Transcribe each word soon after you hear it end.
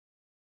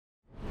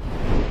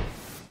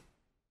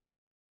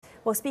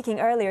Well, speaking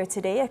earlier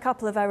today, a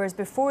couple of hours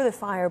before the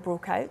fire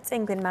broke out,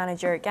 England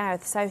manager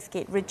Gareth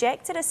Southgate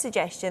rejected a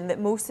suggestion that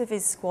most of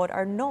his squad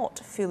are not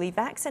fully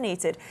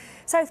vaccinated.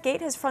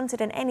 Southgate has fronted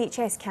an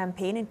NHS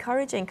campaign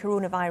encouraging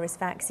coronavirus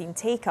vaccine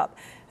take-up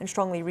and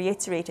strongly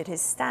reiterated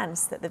his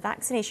stance that the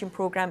vaccination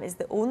programme is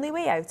the only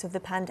way out of the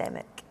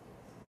pandemic.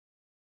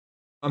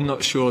 I'm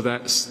not sure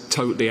that's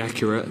totally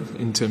accurate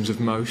in terms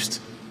of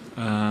most,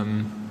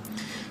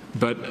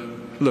 but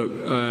look,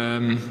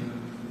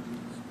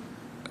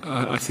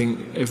 I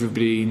think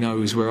everybody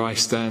knows where I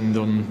stand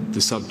on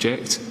the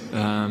subject.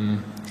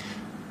 To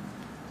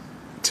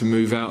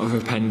move out of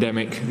a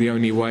pandemic, the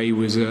only way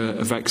was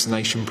a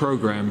vaccination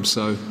programme,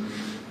 so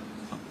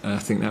I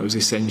think that was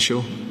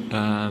essential.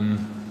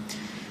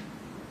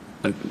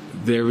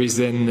 There is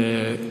then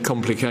the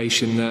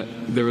complication that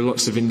there are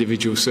lots of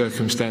individual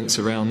circumstances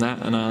around that,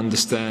 and I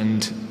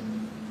understand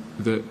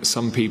that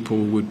some people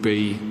would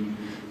be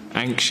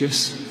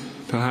anxious,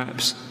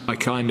 perhaps. I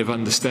kind of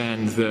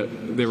understand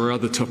that there are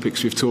other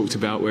topics we've talked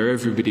about where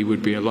everybody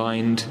would be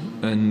aligned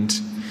and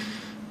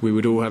we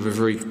would all have a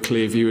very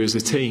clear view as a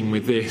team.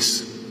 With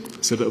this,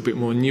 it's a little bit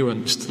more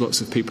nuanced.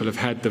 Lots of people have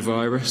had the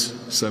virus,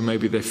 so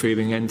maybe they're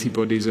feeling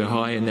antibodies are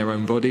high in their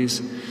own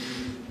bodies.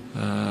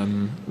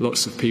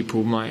 Lots of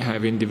people might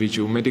have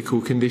individual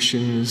medical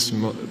conditions.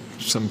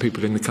 Some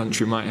people in the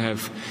country might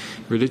have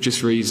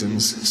religious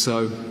reasons.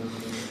 So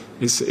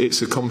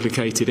it's a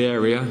complicated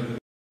area.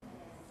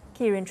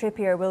 Kieran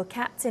Trippier will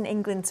captain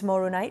England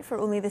tomorrow night for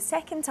only the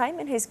second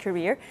time in his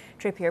career.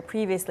 Trippier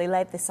previously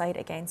led the side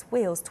against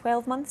Wales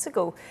 12 months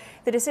ago.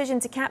 The decision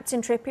to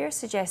captain Trippier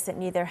suggests that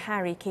neither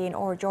Harry Kane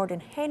or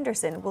Jordan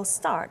Henderson will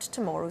start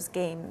tomorrow's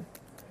game.